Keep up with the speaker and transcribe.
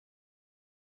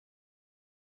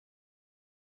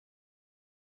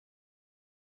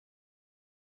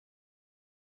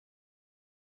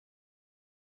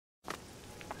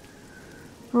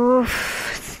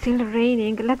Oof, it's still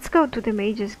raining. Let's go to the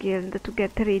Mages Guild to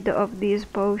get rid of these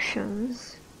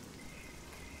potions.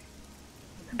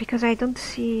 Because I don't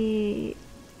see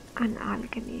an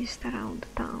alchemist around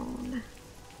town.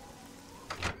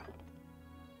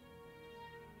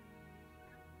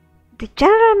 The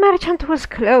general merchant was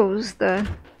closed.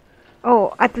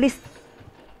 Oh, at least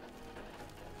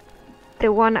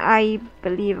the one I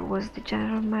believe was the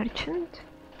general merchant.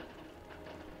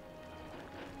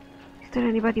 Is there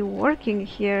anybody working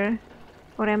here?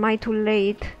 Or am I too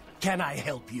late? Can I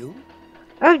help you?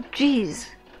 Oh, jeez.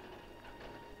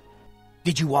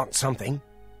 Did you want something?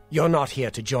 You're not here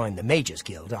to join the Mages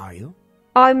Guild, are you?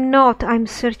 I'm not. I'm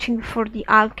searching for the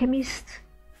alchemist.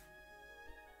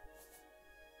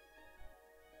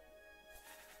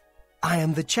 I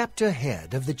am the chapter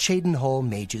head of the Cheydinhal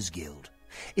Mages Guild.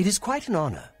 It is quite an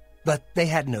honor, but they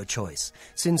had no choice,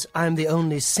 since I'm the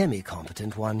only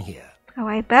semi-competent one here. Oh,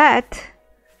 I bet.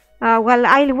 Well,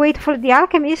 I'll wait for the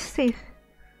alchemist.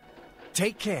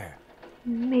 Take care.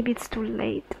 Maybe it's too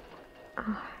late.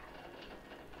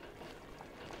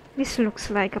 This looks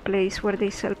like a place where they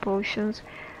sell potions.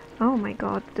 Oh my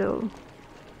god, though.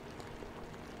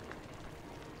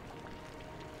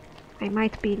 I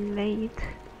might be late.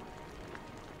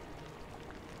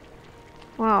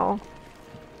 Wow.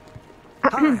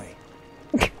 Hi.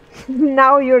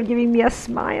 Now you're giving me a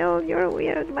smile. You're a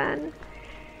weird man.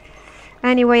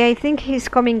 Anyway, I think he's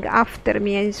coming after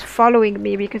me and he's following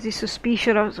me because he's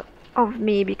suspicious of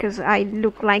me because I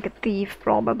look like a thief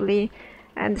probably,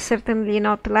 and certainly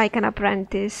not like an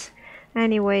apprentice.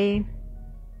 Anyway,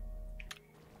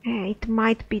 it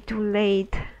might be too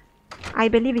late. I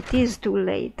believe it is too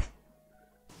late.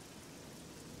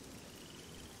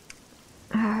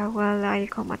 Well, I'll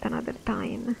come at another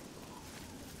time.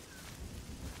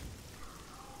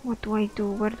 What do I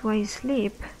do? Where do I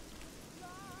sleep?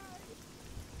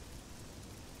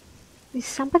 Is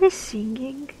somebody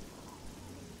singing?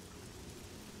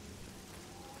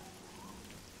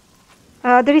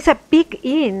 There is a big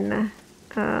inn.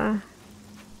 There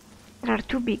are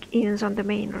two big inns on the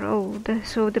main road,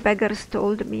 so the beggars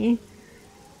told me.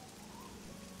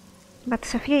 But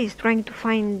Sophia is trying to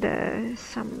find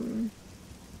some,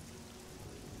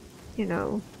 you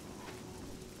know,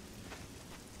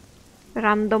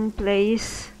 random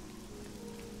place.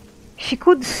 She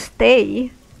could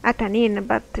stay at an inn,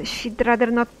 but she'd rather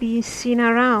not be seen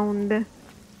around.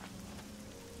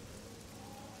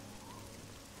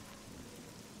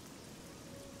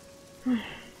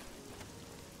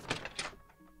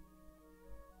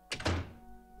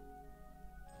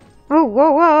 Oh,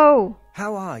 whoa, whoa!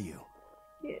 How are you?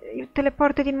 You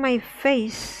teleported in my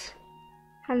face.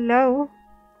 Hello?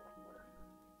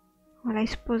 Well, I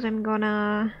suppose I'm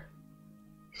gonna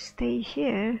stay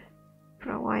here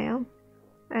for a while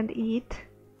and eat.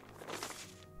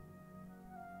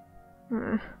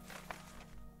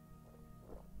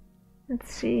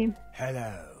 Let's see.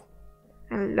 Hello.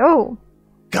 Hello?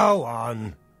 Go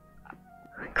on.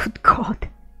 Good God.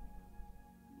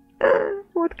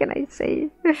 What can I say?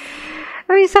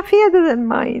 I mean, Sophia doesn't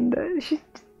mind.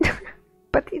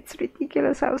 But it's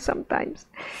ridiculous how sometimes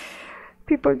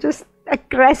people just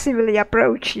aggressively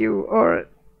approach you or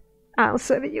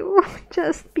answer you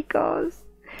just because.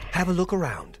 Have a look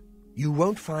around. You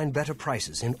won't find better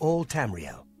prices in all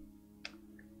Tamriel.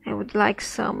 I would like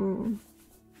some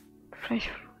fresh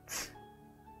fruits.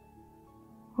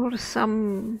 Or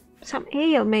some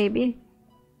ale, maybe.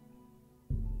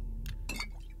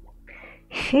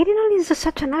 Shivering Isles is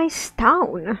such a nice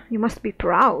town. You must be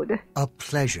proud. A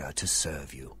pleasure to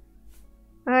serve you.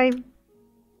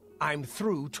 I'm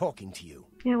through talking to you.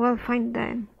 Yeah, well, fine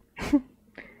then.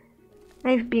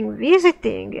 I've been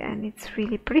visiting and it's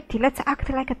really pretty. Let's act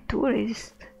like a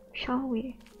tourist, shall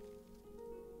we?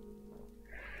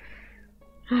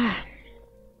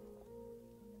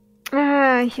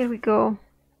 Here we go.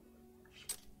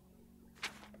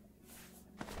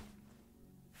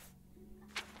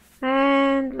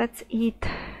 And let's eat.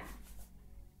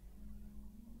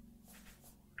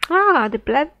 Ah, the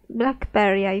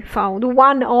blackberry I found.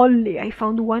 One only. I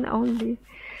found one only.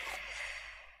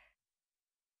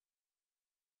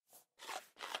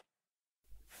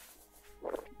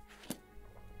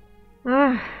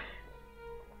 Ah.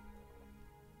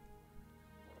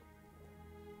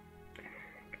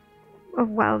 Oh,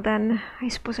 well then, I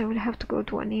suppose I will have to go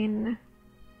to an inn.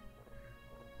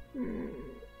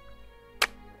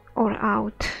 Or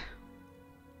out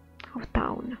of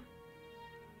town.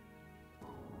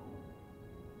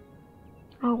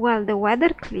 Oh well, the weather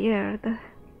cleared.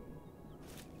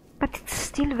 But it's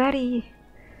still very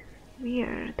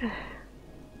weird.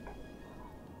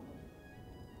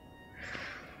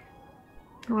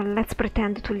 Well, let's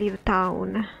pretend to leave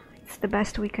town. It's the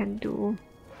best we can do.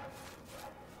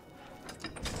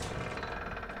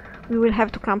 We will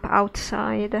have to camp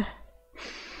outside.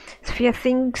 Sophia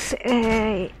thinks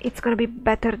it's gonna be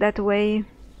better that way.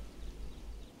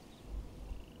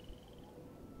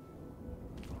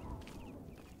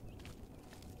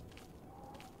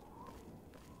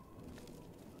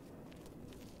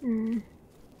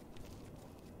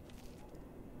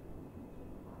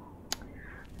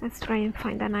 Let's try and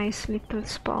find a nice little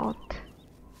spot.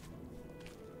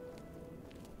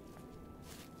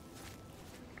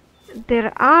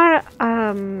 There are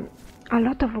a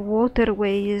lot of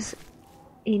waterways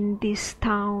in this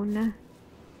town,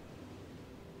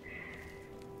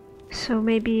 so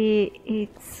maybe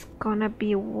it's gonna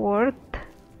be worth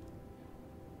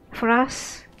for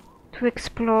us to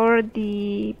explore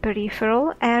the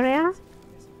peripheral area.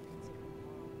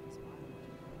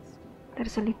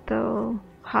 There's a little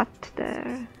hut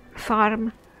there,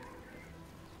 farm.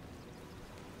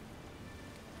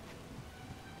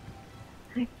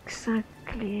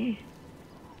 Exactly.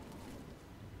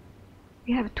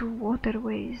 We have two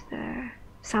waterways there.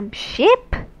 Some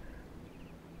ship?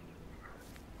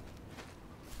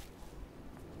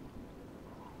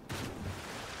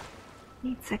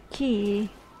 Needs a key.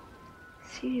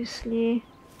 Seriously?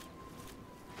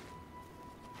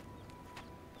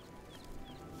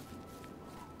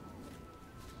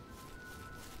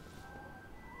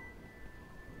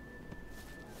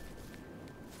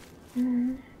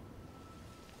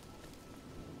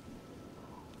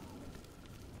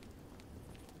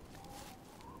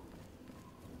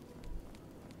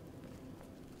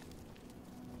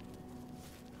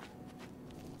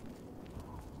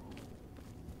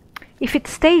 If it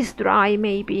stays dry,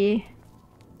 maybe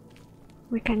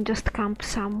we can just camp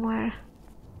somewhere,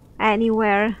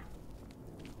 anywhere,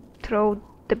 throw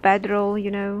the bedroll,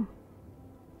 you know,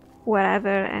 wherever,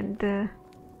 and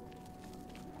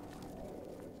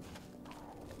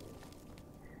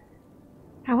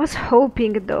I was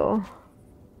hoping though.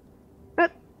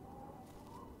 But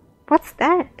what's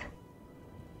that?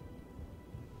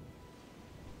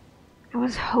 I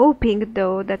was hoping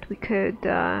though that we could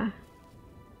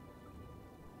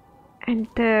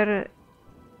enter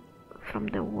from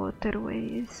the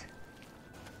waterways.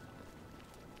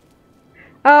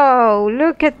 Oh,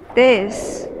 look at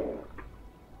this!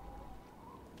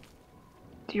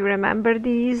 Do you remember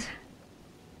these?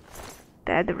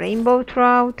 Dead rainbow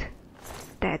trout,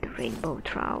 dead rainbow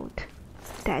trout,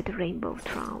 dead rainbow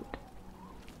trout.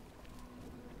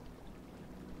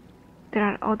 There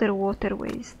are other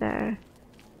waterways there,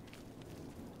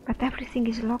 but everything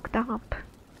is locked up.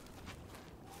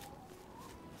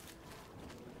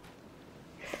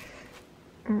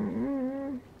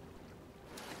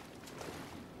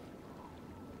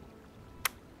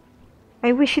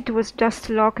 I wish it was just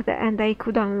locked and I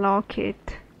could unlock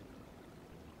it.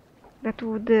 That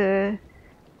would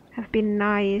have been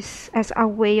nice as a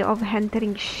way of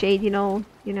entering shade, you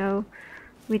know,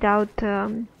 without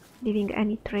leaving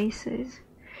any traces.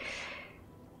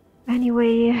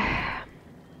 Anyway,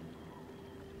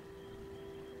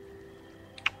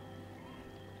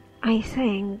 I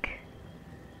think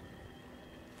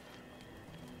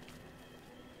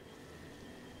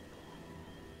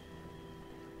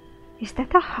is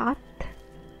that a hut?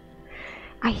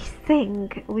 I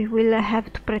think we will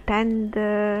have to pretend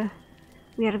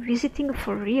we are visiting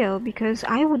for real, because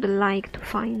I would like to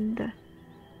find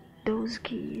those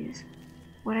keys,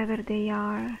 wherever they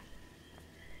are.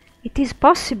 It is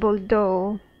possible,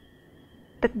 though,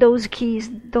 that those keys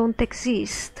don't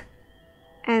exist,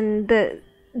 and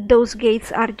those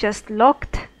gates are just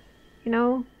locked, you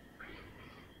know?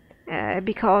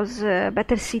 Because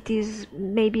Better Cities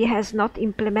maybe has not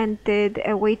implemented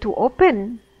a way to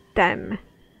open them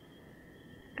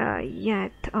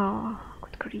yet. Oh,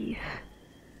 good grief.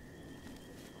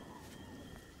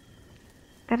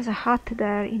 There's a hut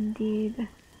there indeed.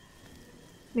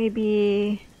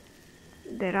 Maybe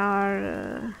there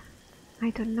are, I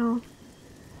don't know.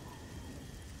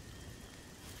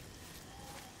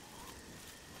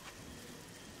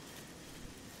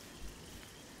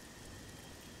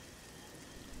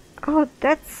 Oh,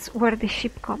 that's where the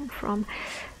ship come from.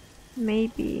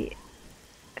 Maybe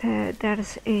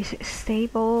there's a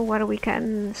stable where we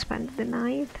can spend the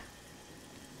night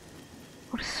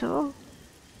or so.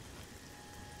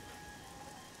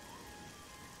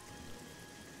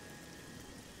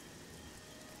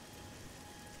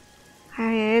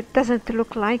 It doesn't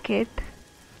look like it.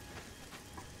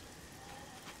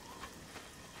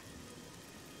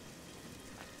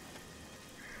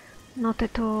 Not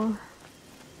at all.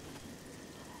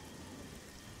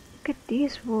 Look at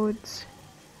these woods.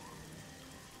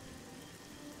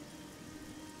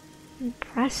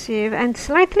 Impressive and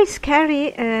slightly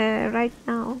scary right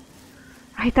now.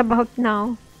 Right about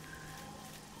now.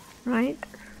 Right?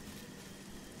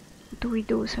 What do we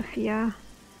do, Sophia?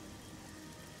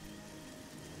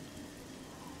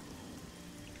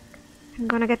 I'm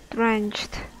gonna get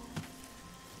drenched.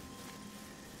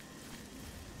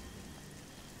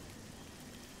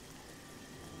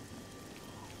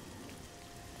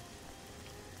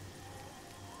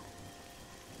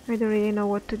 I don't really know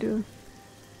what to do.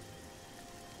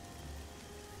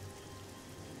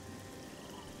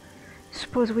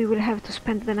 Suppose we will have to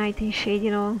spend the night in shade,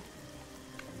 you know.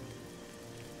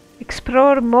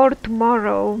 Explore more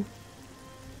tomorrow.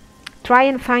 Try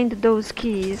and find those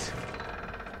keys.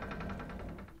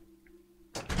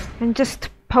 And just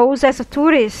pose as a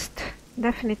tourist.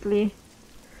 Definitely.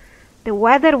 The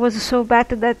weather was so bad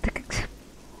that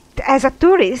as a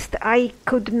tourist I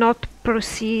could not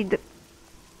proceed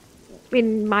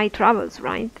in my travels,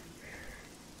 right?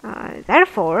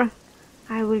 Therefore,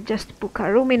 I will just book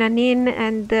a room in an inn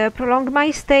and prolong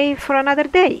my stay for another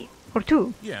day or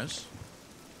two. Yes.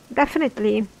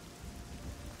 Definitely.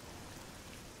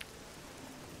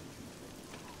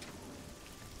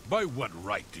 By what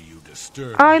right do you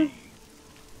disturb me?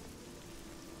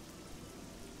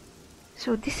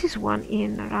 So this is one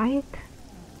inn, right?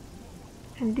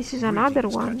 And this is another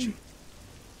one. Khajiit.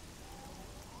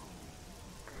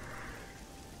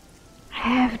 I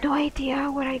have no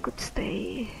idea where I could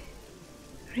stay.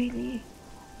 Really.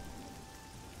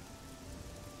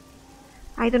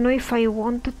 I don't know if I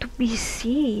wanted to be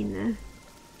seen.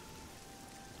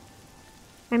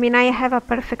 I mean, I have a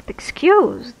perfect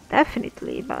excuse,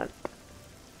 definitely, but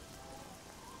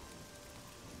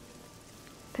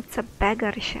that's a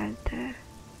beggar shelter.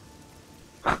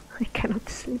 I cannot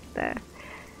sleep there.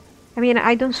 I mean,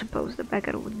 I don't suppose the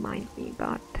beggar would mind me,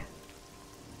 but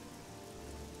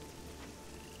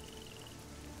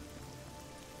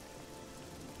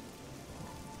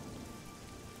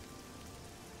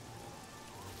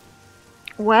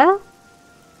well,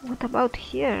 what about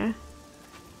here?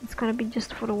 It's gonna be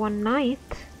just for one night.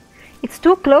 It's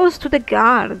too close to the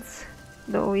guards,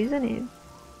 though, isn't it?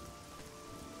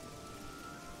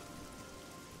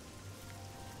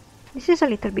 This is a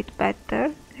little bit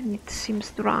better, and it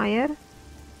seems drier.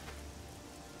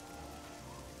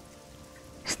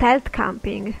 Stealth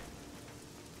camping.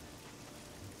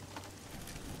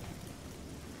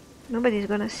 Nobody's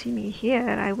gonna see me here.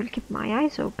 I will keep my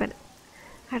eyes open.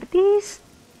 Are these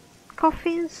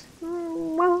coffins?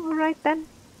 Well, alright then.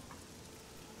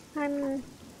 I'm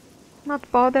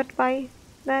not bothered by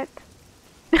that.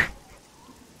 I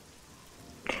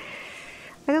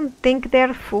don't think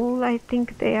they're full. I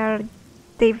think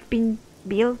they've been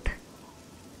built.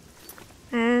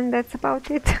 And that's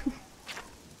about it.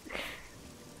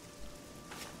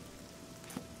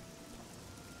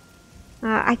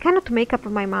 I cannot make up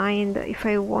my mind if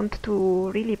I want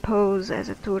to really pose as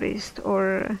a tourist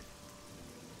or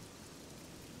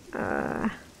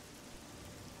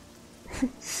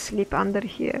sleep under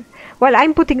here. Well,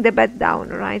 I'm putting the bed down,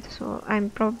 right? So I'm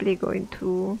probably going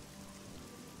to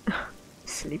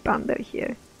sleep under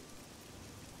here.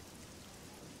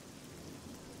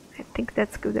 I think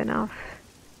that's good enough.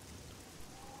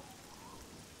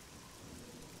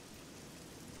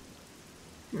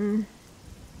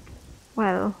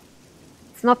 Well,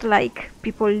 it's not like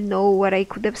people know where I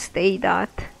could have stayed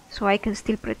at, so I can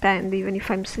still pretend even if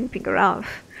I'm sleeping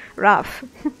rough.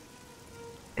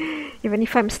 Even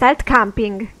if I'm stealth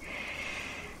camping.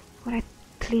 Or at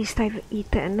least I've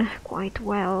eaten quite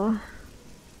well.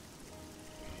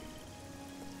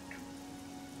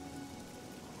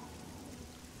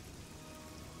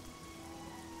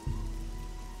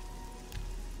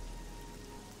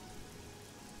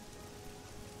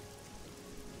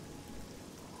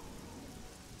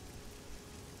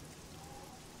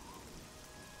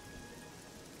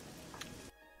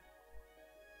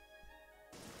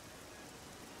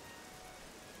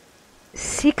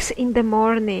 Six in the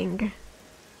morning.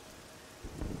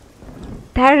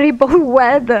 Terrible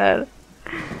weather.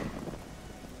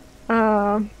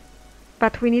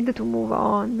 But we need to move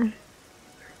on.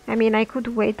 I mean, I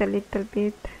could wait a little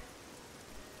bit.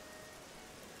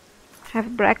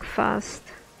 Have breakfast,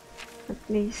 at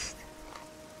least.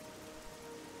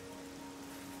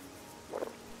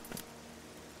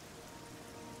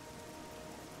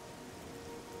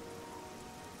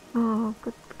 Oh,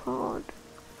 good God.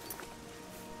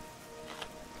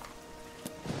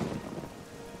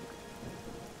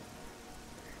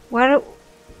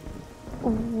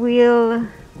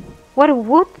 Where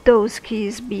would those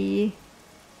keys be?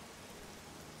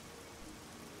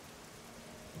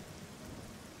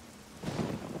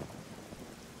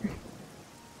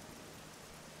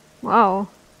 Wow.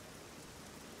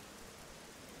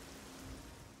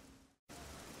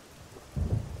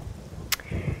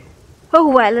 Oh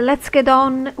well, let's get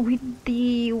on with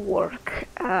the work.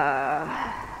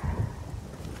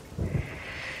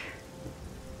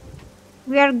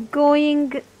 We are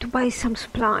going to buy some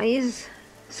supplies,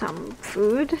 some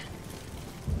food,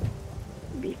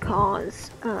 because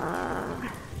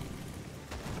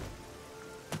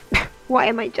why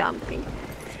am I jumping?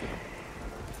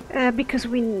 Because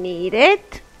we need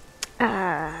it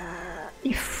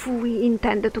if we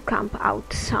intend to camp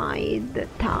outside the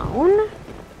town,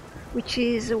 which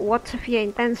is what Sophia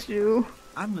intends to do.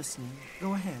 I'm listening.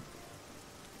 Go ahead.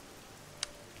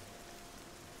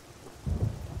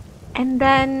 And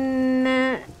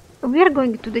then we are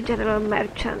going to the general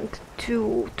merchant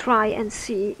to try and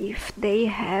see if they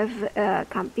have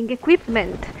camping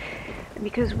equipment,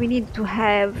 because we need to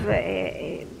have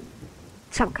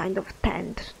some kind of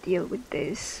tent to deal with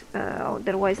this.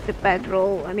 Otherwise the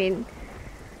bedroll, I mean,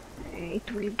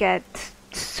 it will get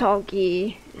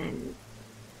soggy, and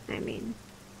I mean,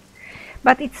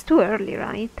 but it's too early,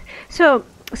 right? So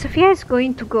Sophia is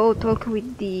going to go talk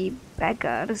with the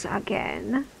beggars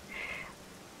again,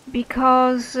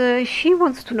 because she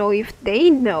wants to know if they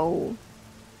know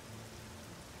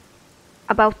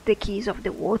about the keys of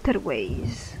the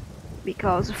waterways,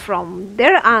 because from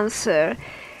their answer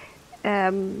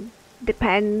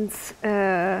depends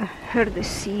her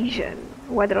decision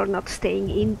whether or not staying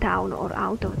in town or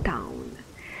out of town.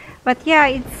 But yeah,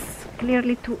 it's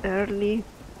clearly too early,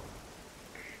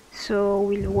 so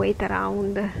we'll wait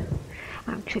around.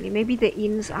 Actually, maybe the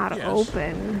inns are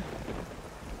open,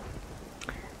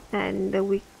 and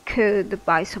we could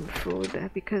buy some food,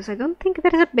 because I don't think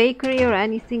there's a bakery or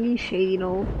anything in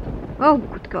Shivering. Oh,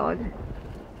 good God.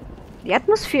 The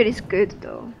atmosphere is good,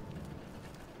 though.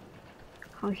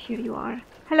 Oh, here you are.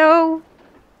 Hello!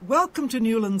 Welcome to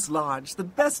Newland's Lodge, the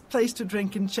best place to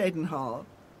drink in Cheydinhal.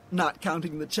 Not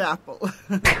counting the chapel.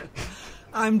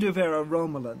 I'm Duvera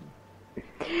Romulan.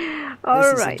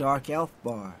 This is a dark elf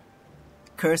bar.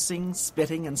 Cursing,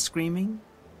 spitting, and screaming?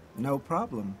 No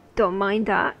problem. Don't mind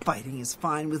that. Fighting is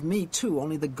fine with me, too,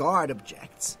 only the guard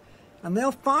objects. And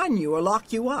they'll fine you or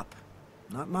lock you up.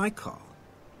 Not my call.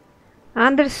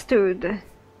 Understood.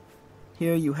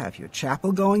 Here you have your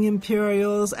chapel-going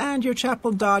Imperials and your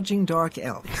chapel-dodging dark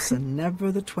elves, and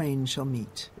never the twain shall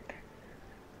meet.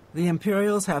 The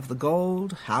Imperials have the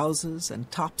gold, houses, and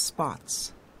top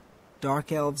spots.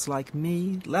 Dark elves like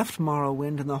me left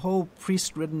Morrowind in the whole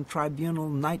priest-ridden tribunal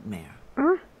nightmare.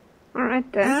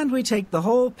 Alright then. And we take the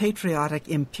whole patriotic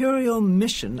Imperial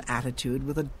mission attitude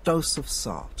with a dose of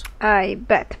salt. I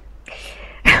bet.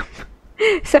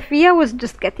 Sophia was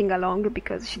just getting along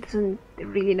because she doesn't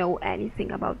really know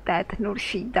anything about that, nor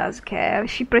she does care.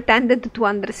 She pretended to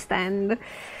understand.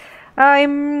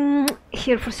 I'm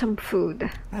here for some food.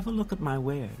 Have a look at my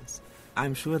wares.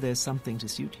 I'm sure there's something to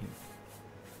suit you.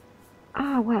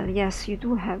 Ah, well, yes, you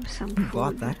do have some food. You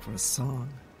bought that for a song.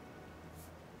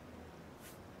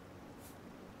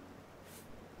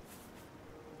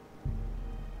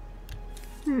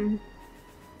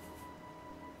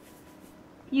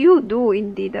 You do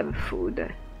indeed have food.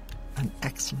 An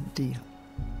excellent deal.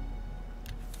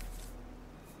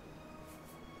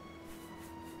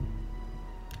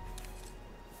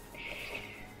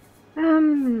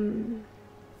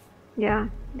 Yeah,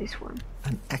 this one.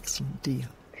 An excellent deal.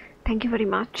 Thank you very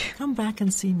much. Come back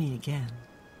and see me again.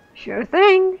 Sure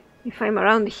thing, if I'm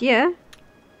around here.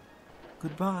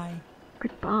 Goodbye.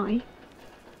 Goodbye.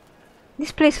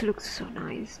 This place looks so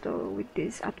nice, though, with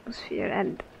this atmosphere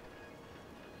and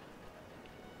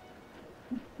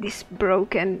this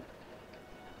broken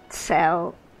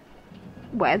cell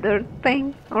weather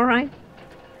thing. Alright.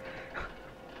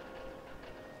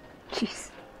 Jeez.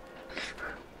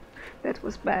 That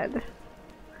was bad.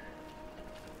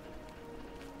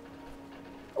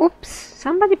 Oops,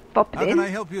 somebody popped in. How can I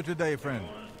help you today, friend?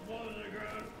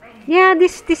 Yeah,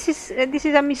 this is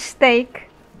a mistake.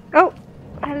 Oh,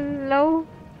 hello.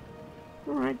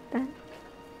 Alright then.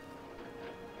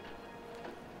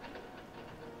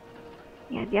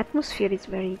 Yeah, the atmosphere is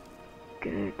very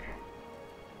good.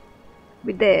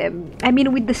 With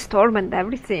with the storm and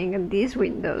everything, and these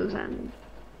windows, and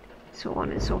so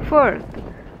on and so forth.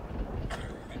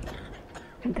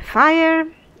 And the fire,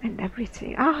 and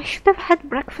everything. Oh, I should have had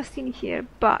breakfast in here,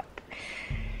 but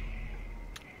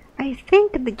I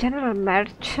think the general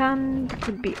merchant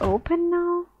could be open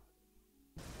now.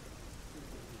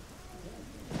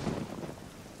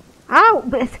 Oh,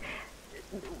 but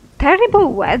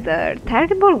terrible weather,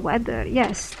 terrible weather.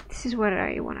 Yes, this is where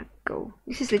I wanna go.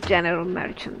 This is the general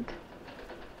merchant.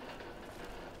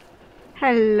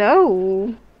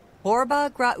 Hello. Horba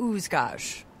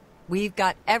Grauzgash. We've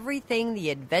got everything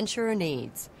the adventurer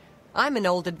needs. I'm an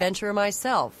old adventurer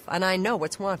myself, and I know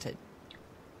what's wanted.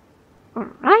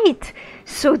 Alright.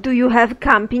 So do you have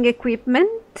camping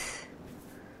equipment?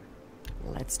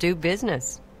 Let's do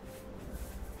business.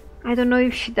 I don't know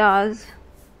if she does.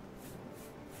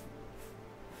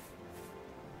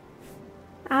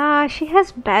 She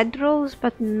has bedrolls,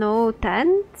 but no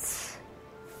tents.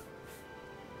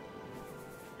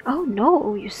 Oh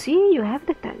no, you see, you have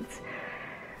the tents.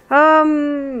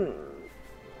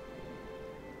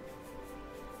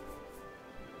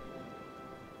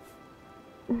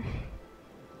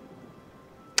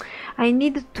 I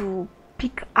need to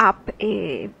pick up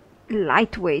a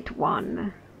lightweight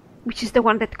one, which is the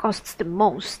one that costs the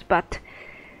most, but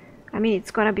I mean,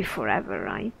 it's gonna be forever,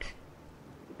 right?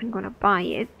 I'm gonna buy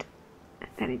it, and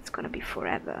then it's gonna be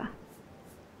forever.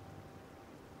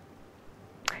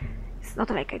 It's not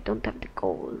like I don't have the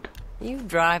gold. You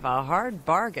drive a hard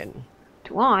bargain.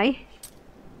 Do I?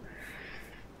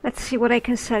 Let's see what I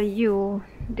can sell you.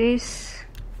 This.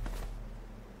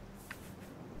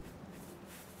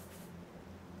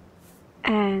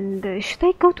 And should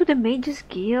I go to the Mages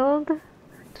Guild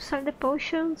to sell the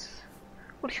potions?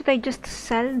 Or should I just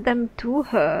sell them to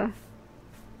her?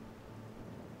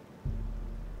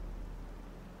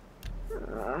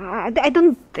 I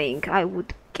don't think I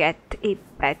would get a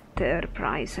better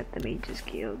price at the Mages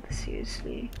Guild,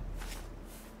 seriously.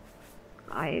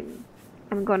 I'm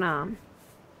gonna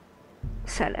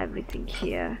sell everything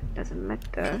here, doesn't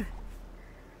matter.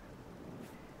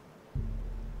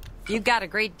 You got a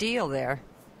great deal there.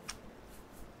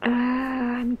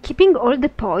 I'm keeping all the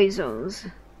poisons.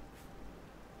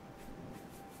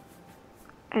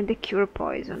 And the cure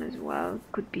poison as well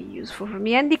could be useful for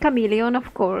me. And the chameleon,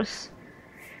 of course.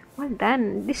 Well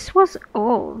then, this was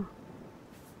all.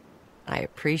 I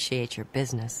appreciate your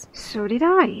business. So did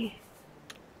I.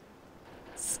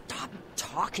 Stop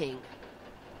talking.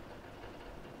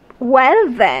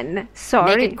 Well then,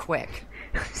 sorry. Make it quick.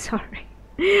 Sorry.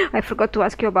 I forgot to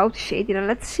ask you about Shadina.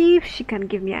 Let's see if she can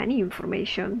give me any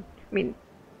information. I mean...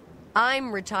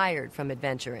 I'm retired from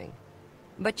adventuring.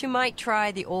 But you might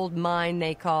try the old mine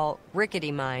they call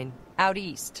Rickety Mine, out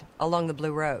east, along the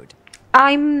Blue Road.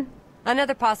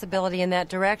 Another possibility in that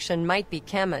direction might be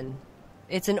Kemen.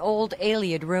 It's an old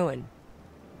Aliad ruin.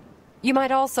 You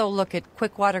might also look at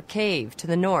Quickwater Cave to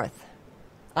the north.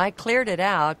 I cleared it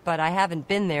out, but I haven't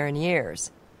been there in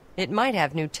years. It might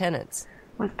have new tenants.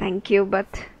 Well, thank you,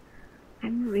 but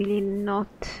I'm really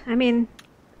not... I mean...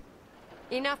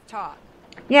 Enough talk.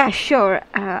 Yeah, sure.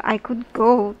 I could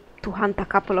go to hunt a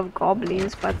couple of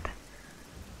goblins, but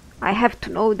I have to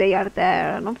know they are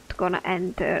there. I'm not gonna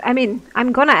enter. I mean,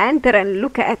 I'm gonna enter and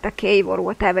look at a cave or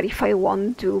whatever if I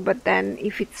want to, but then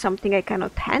if it's something I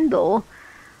cannot handle,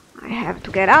 I have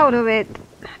to get out of it.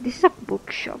 This is a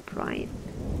bookshop, right?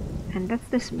 And that's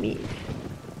the smith.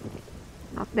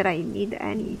 Not that I need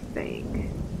anything.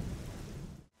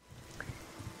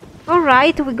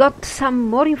 Alright, we got some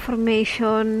more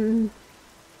informations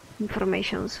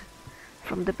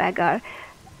from the beggar.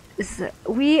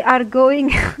 We are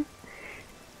going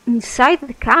inside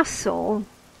the castle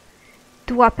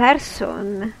to a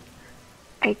person,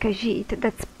 a khajiit,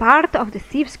 that's part of the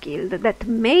Thieves Guild, that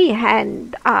may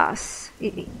hand us,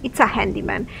 it's a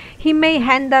handyman, he may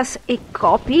hand us a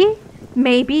copy,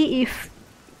 maybe if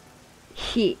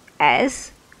he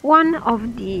has one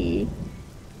of the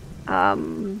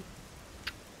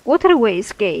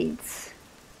waterways gates.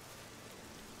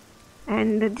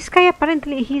 And this guy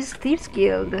apparently he's Thieves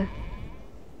Guild.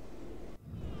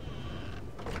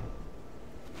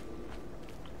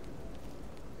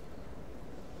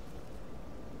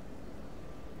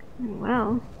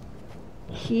 Well,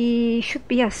 he should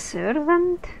be a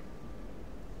servant.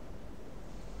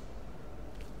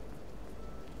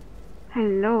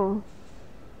 Hello.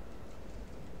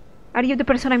 Are you the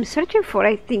person I'm searching for?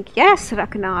 I think yes,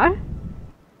 Ragnar.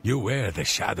 You wear the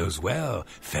shadows well,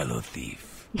 fellow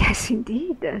thief. Yes,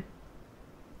 indeed.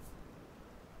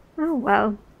 Oh,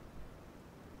 well.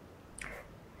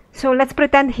 So let's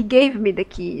pretend he gave me the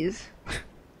keys.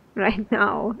 Right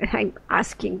now, I'm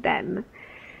asking them.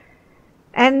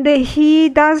 And he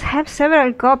does have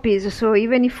several copies, so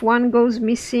even if one goes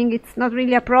missing, it's not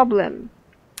really a problem.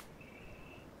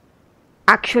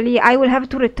 Actually, I will have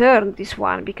to return this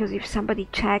one, because if somebody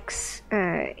checks,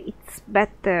 it's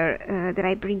better that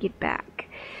I bring it back.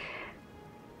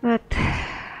 But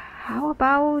how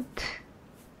about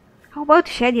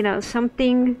Shadina?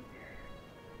 Something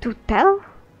to tell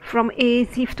from a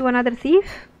thief to another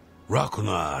thief?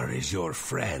 Ragnar is your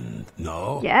friend,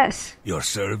 no? Yes. Your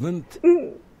servant?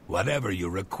 Whatever you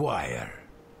require.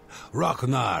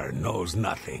 Ragnar knows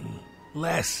nothing.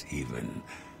 Less even.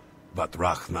 But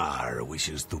Ragnar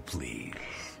wishes to please.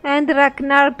 And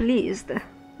Ragnar pleased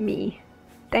me.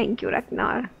 Thank you,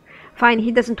 Ragnar. Fine,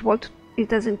 he doesn't want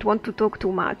to talk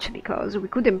too much because we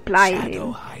could imply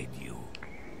him. Hide you.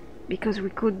 Because we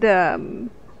could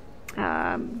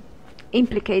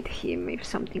implicate him if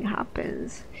something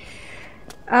happens.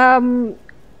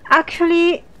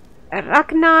 Actually,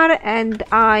 Ragnar and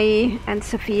I and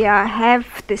Sophia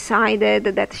have decided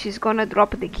that she's gonna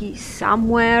drop the key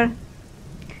somewhere.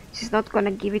 She's not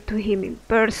gonna give it to him in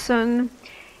person.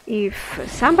 If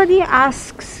somebody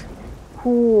asks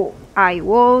who I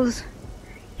was,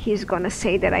 he's gonna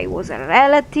say that I was a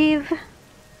relative,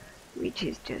 which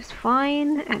is just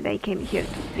fine, and I came here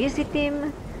to visit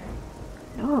him.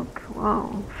 Look,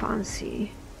 wow,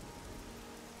 fancy.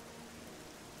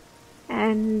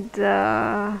 And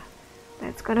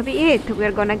that's gonna be it.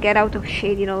 We're gonna get out of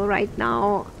Shadinol right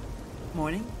now.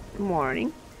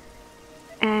 Morning.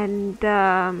 And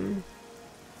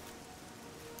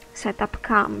set up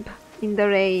camp in the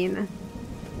rain,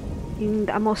 in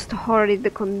a most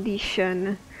horrid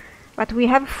condition. But we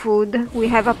have food, we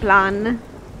have a plan,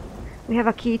 we have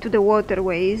a key to the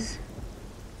waterways.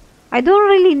 I don't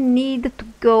really need to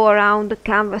go around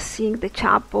canvassing the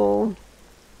chapel.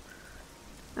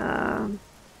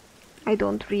 I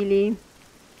don't really.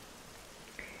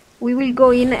 We will go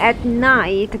in at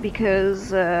night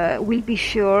because we'll be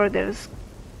sure there's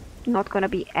not gonna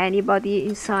be anybody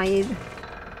inside.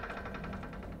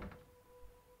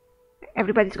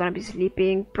 Everybody's gonna be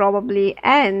sleeping probably,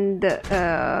 and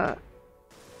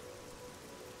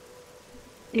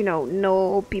you know,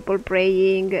 no people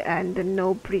praying and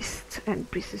no priests and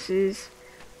priestesses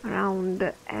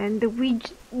around, and we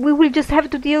will just have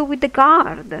to deal with the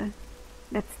guard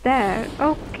that's there.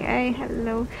 Okay,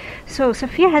 hello. So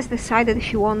Sophia has decided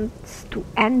she wants to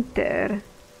enter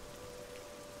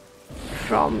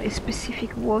from a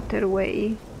specific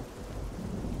waterway.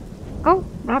 Oh,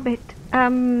 rabbit.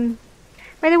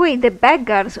 By the way, the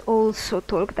beggars also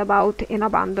talked about an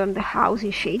abandoned house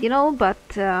in Shadinol,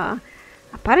 but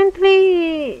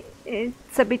apparently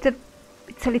it's a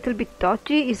little bit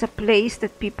dodgy. It's a place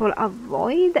that people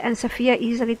avoid, and Sophia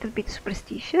is a little bit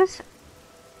superstitious.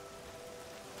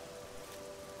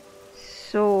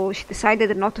 So she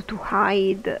decided not to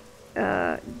hide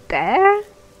there.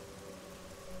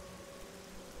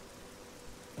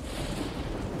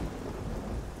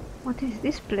 What is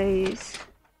this place?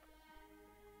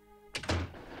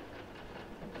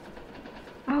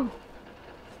 Oh,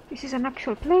 this is an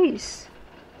actual place.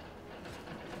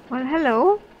 Well,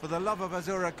 hello. For the love of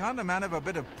Azura, can't a man have a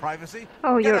bit of privacy?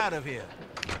 Oh, Get out of here.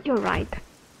 You're right.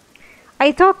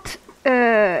 I thought,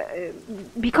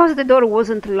 because the door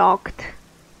wasn't locked,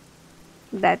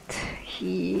 that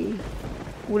he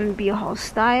wouldn't be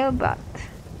hostile, but...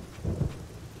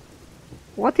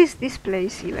 What is this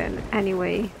place even?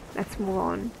 Anyway, let's move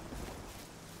on.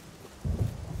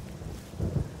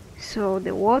 So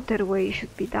the waterway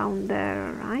should be down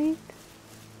there, right?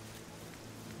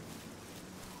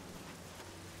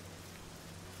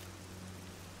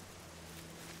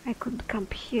 I could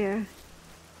camp here.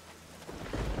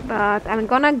 But I'm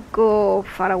gonna go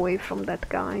far away from that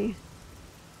guy.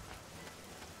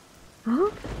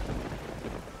 Huh?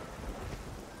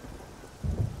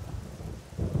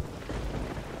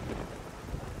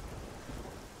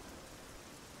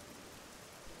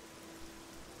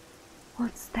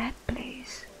 What's that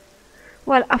place?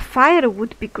 Well, a fire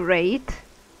would be great,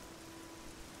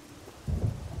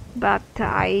 but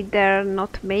I dare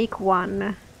not make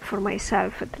one, for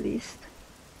myself at least.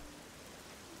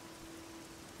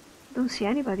 Don't see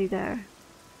anybody there.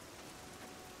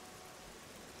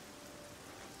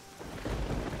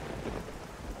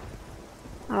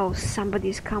 Oh,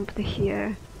 somebody's camped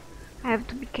here. I have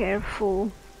to be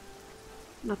careful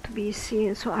not to be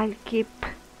seen, so I'll keep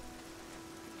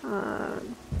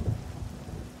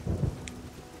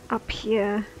up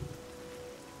here.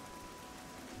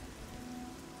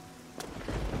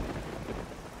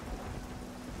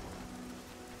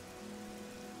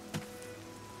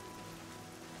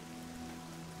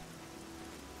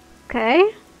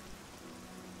 Okay.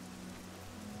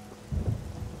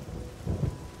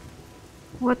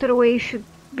 Waterway should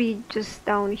be just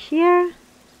down here.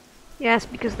 Yes,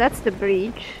 because that's the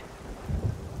bridge.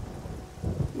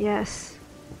 Yes.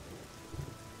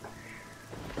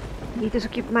 Need to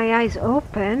keep my eyes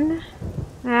open.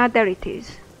 Ah, there it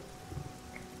is.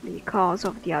 Because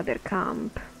of the other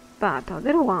camp. But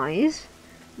otherwise,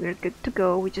 we're good to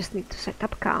go. We just need to set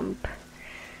up camp.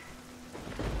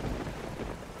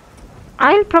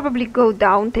 I'll probably go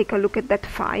down, take a look at that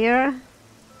fire.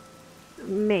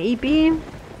 Maybe.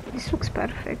 This looks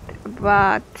perfect,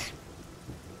 but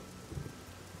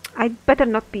I'd better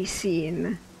not be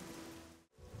seen.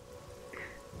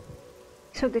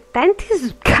 So the tent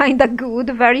is kinda good,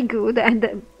 very good,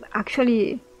 and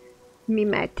actually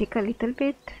mimetic a little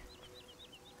bit.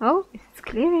 Oh, it's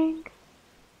clearing.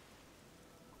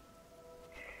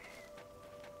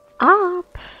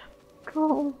 Up.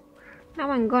 Cool. Now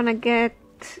I'm gonna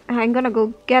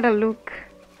go get a look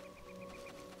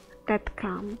at that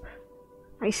camp.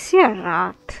 I see a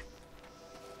rat.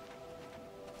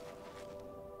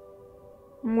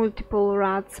 Multiple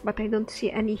rats, but I don't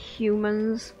see any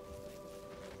humans.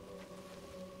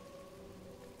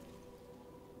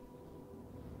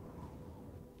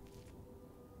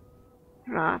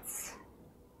 Rats.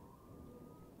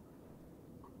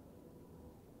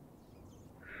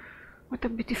 What a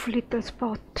beautiful little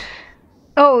spot.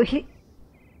 Oh,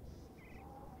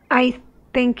 I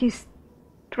think he's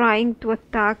trying to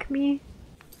attack me.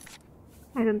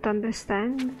 I don't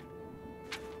understand.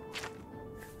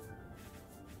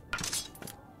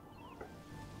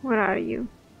 Where are you?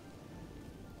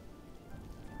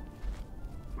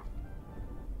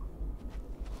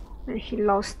 And he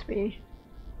lost me.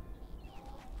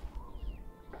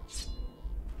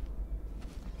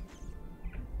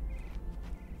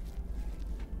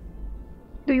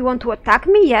 Do you want to attack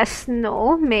me? Yes,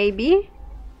 no, maybe.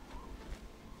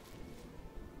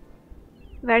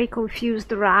 Very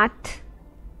confused rat.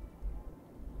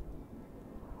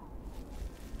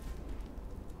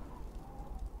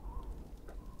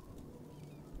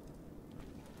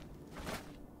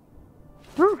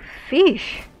 Oh,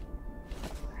 fish.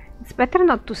 It's better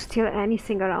not to steal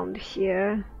anything around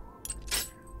here.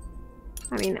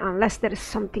 I mean, unless there is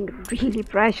something really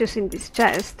precious in this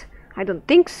chest. I don't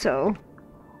think so.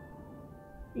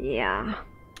 Yeah.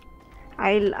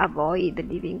 I'll avoid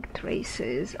leaving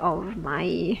traces of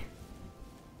my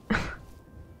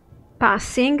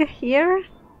passing here.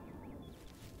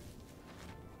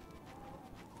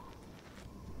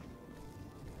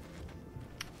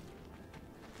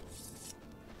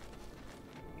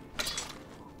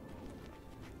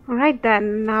 Alright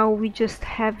then, now we just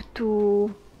have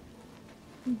to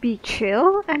be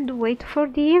chill and wait for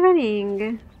the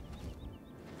evening.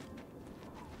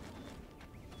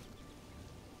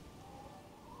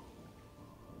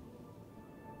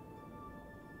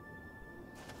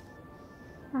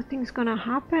 Nothing's gonna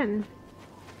happen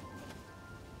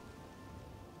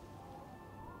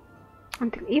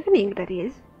until evening, that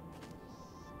is.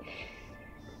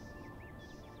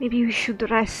 Maybe we should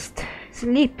rest,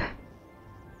 sleep.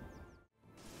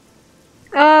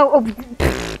 Oh,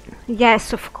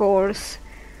 yes, of course.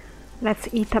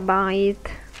 Let's eat a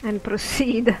bite and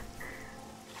proceed.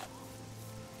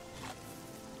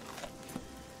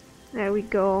 There we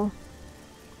go.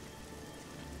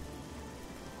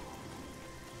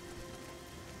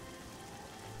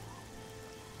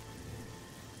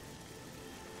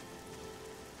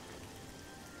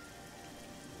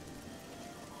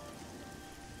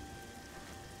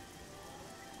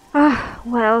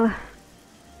 Well,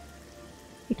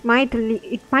 it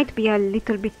might be a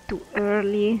little bit too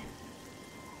early.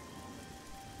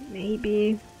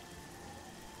 Maybe.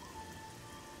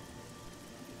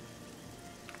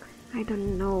 I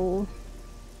don't know.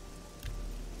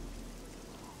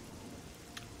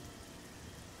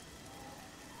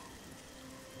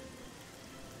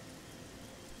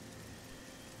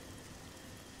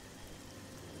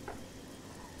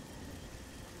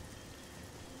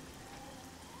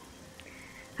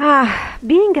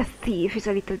 Being a thief is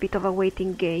a little bit of a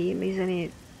waiting game, isn't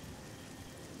it?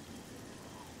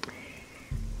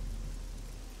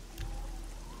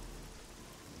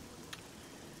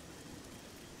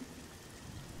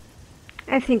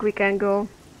 I think we can go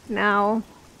now.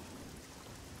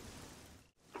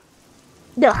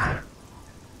 Ugh.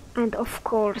 And of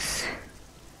course,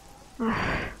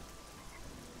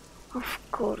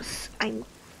 I'm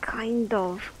kind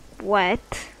of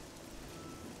wet.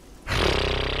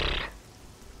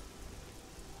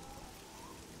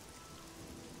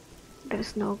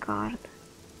 There's no guard.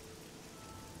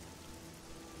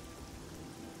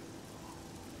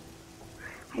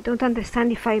 I don't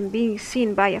understand if I'm being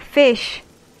seen by a fish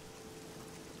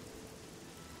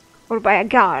or by a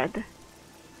guard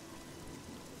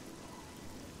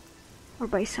or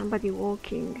by somebody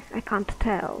walking. I can't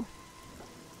tell.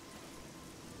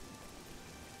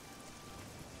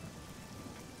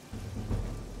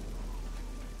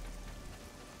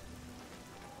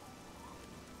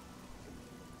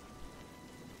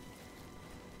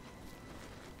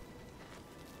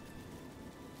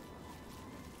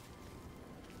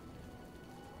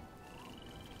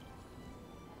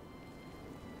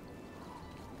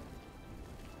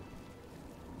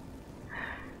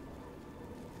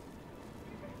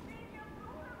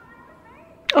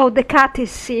 Oh, the cat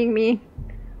is seeing me.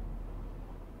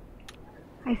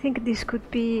 I think this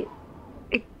could be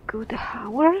a good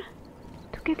hour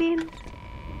to get in.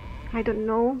 I don't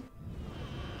know.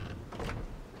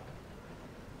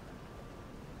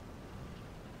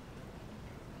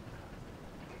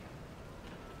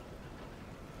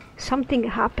 Something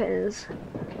happens.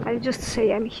 I'll just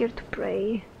say I'm here to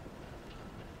pray.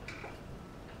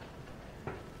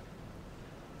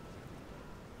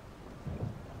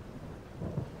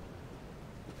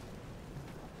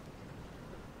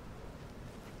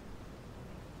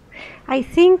 I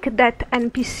think that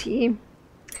NPC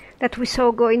that we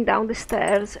saw going down the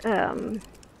stairs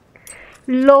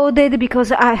loaded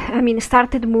because I mean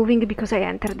started moving because I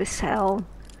entered the cell.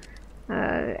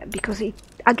 Because it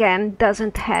again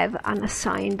doesn't have an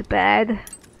assigned bed.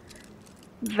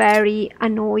 Very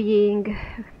annoying.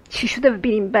 She should have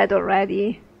been in bed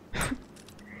already.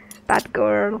 That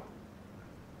girl.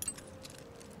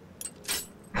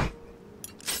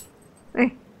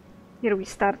 Here we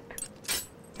start.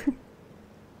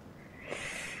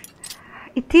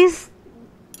 It is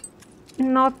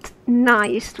not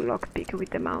nice to lockpick with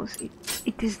the mouse.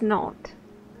 It is not.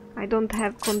 I don't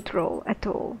have control at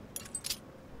all.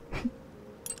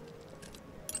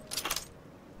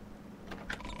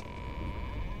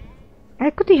 I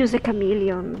could use a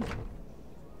chameleon,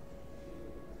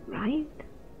 right?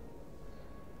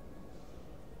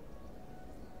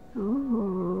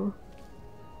 Oh.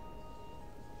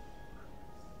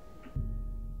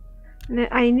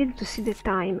 I need to see the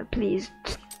time, please.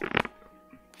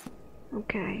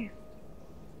 Okay.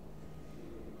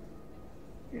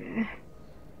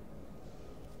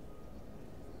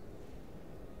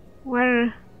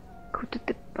 Where could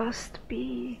the bust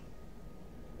be?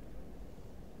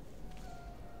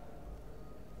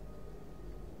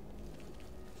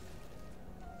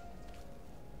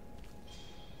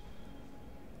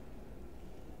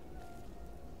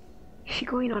 Is she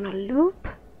going on a loop?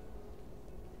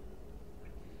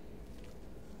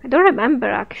 I don't remember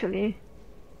actually.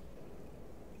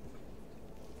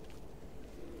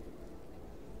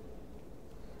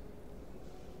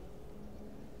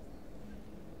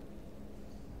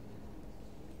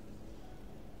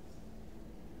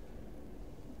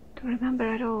 Don't remember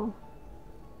at all.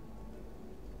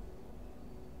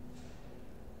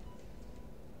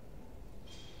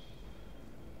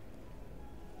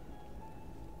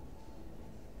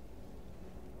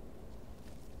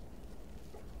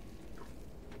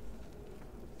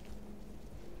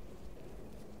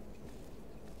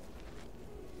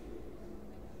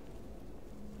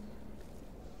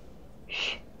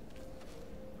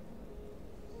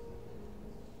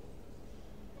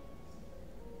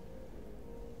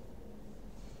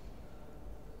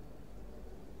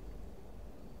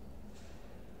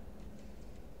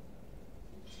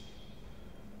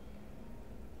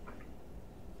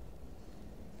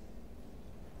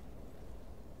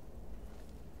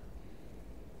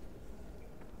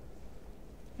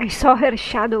 I saw her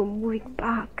shadow moving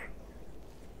back.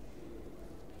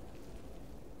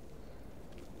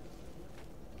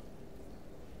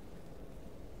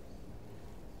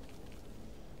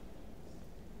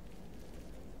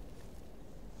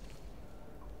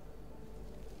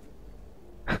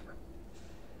 It's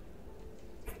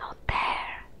not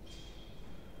there.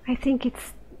 I think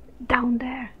it's down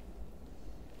there.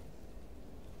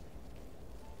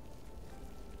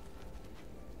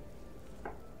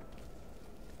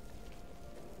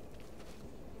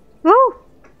 Oh!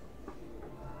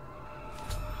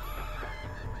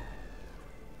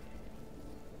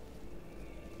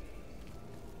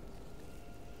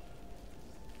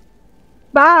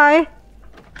 Bye!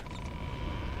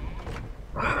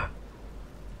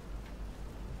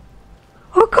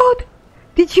 Oh God!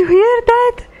 Did you hear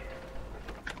that?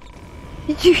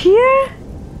 Did you hear?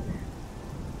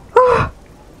 Oh!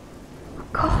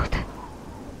 God!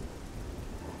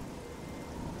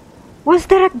 Was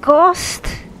there a ghost?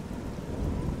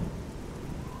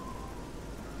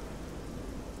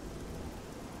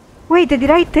 Wait, did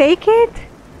I take it?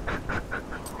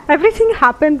 Everything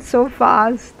happened so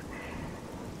fast.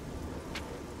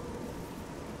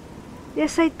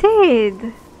 Yes, I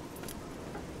did.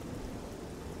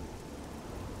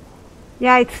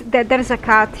 Yeah, there's a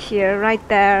cat here, right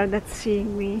there, that's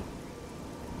seeing me.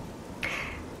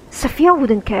 Sophia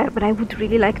wouldn't care, but I would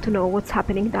really like to know what's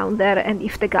happening down there and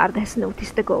if the guard has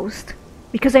noticed the ghost.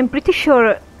 Because I'm pretty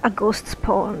sure a ghost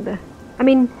spawned. I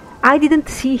mean, I didn't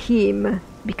see him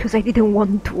because I didn't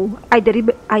want to. I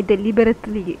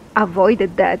deliberately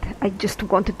avoided that. I just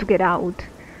wanted to get out.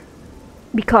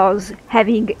 Because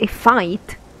having a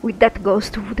fight with that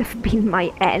ghost would have been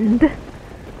my end.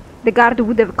 The guard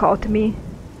would have caught me.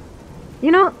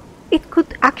 You know, it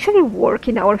could actually work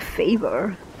in our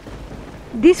favor.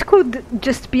 This could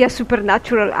just be a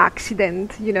supernatural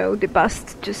accident, you know, the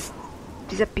bust just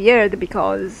disappeared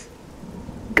because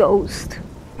ghost.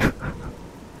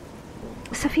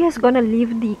 Sophia's gonna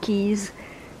leave the keys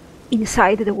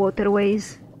inside the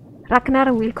waterways.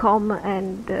 Ragnar will come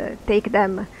and take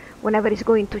them whenever he's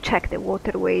going to check the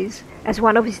waterways, as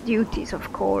one of his duties,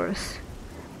 of course.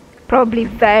 Probably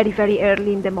very, very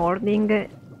early in the morning.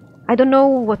 I don't know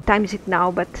what time is it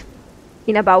now, but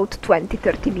in about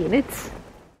 20-30 minutes.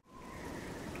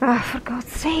 Ah, for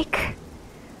God's sake.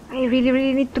 I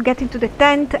really need to get into the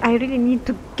tent. I really need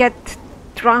to get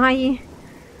dry.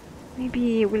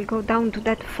 Maybe we'll go down to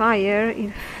that fire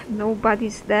if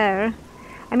nobody's there.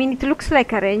 I mean, it looks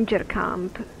like a ranger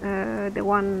camp, the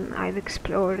one I've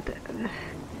explored.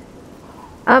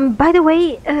 By the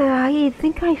way, I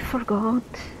think I forgot.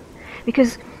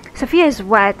 Because Sophia is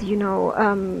wet, you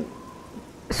know.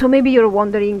 So maybe you're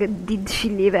wondering, did she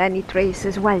leave any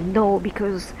traces? Well, no,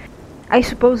 because I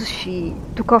suppose she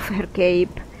took off her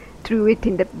cape, threw it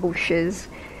in the bushes,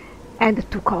 and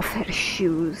took off her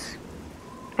shoes.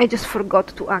 I just forgot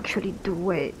to actually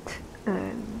do it.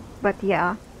 But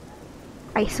yeah,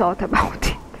 I thought about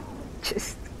it.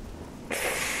 Just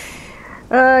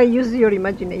use your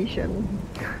imagination.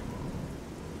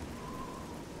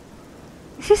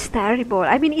 This is terrible.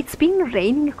 I mean, it's been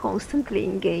raining constantly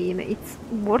in game. It's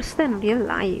worse than real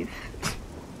life.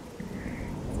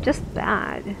 It's just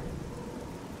bad.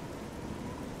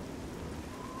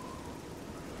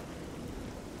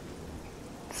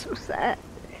 So sad.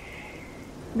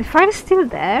 The fire's still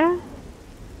there?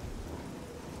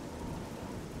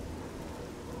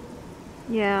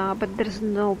 Yeah, but there's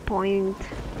no point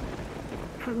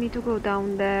for me to go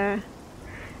down there.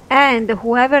 And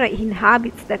whoever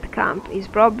inhabits that camp is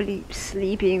probably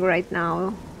sleeping right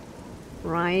now,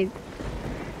 right?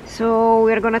 So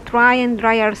we're gonna try and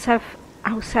dry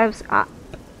ourselves up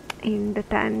in the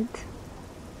tent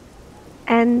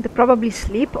and probably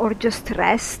sleep or just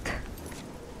rest.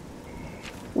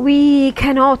 We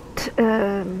cannot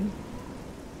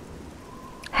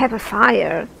have a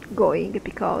fire going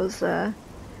because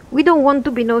we don't want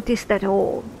to be noticed at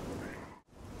all.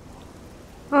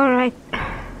 Alright.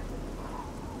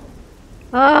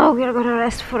 Oh, we are gonna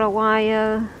rest for a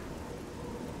while,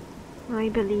 I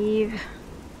believe.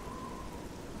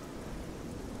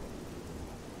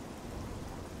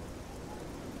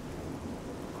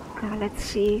 Let's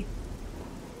see.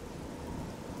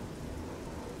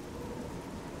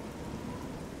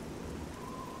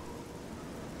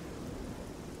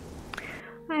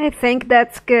 I think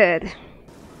that's good.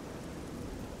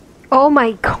 Oh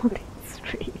my god, it's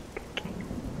raining.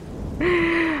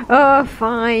 Oh,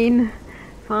 fine.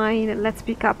 Fine, let's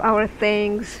pick up our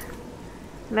things.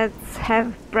 Let's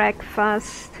have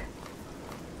breakfast.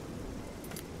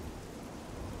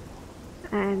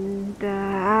 And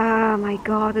oh my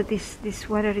god, this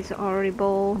weather is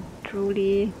horrible.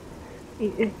 Truly,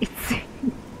 it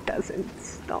doesn't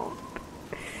stop.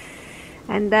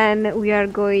 And then we are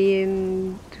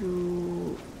going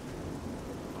to...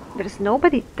 There's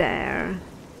nobody there,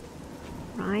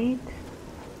 right?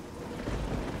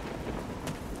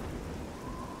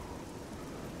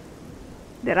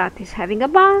 The rat is having a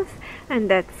bath, and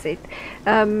that's it.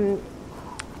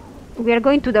 We are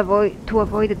going to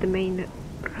avoid the main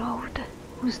road.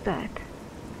 Who's that?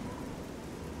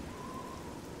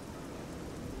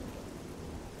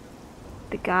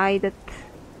 The guy that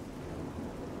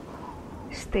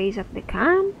stays at the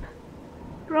camp?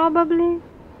 Probably.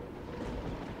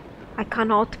 I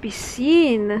cannot be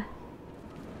seen.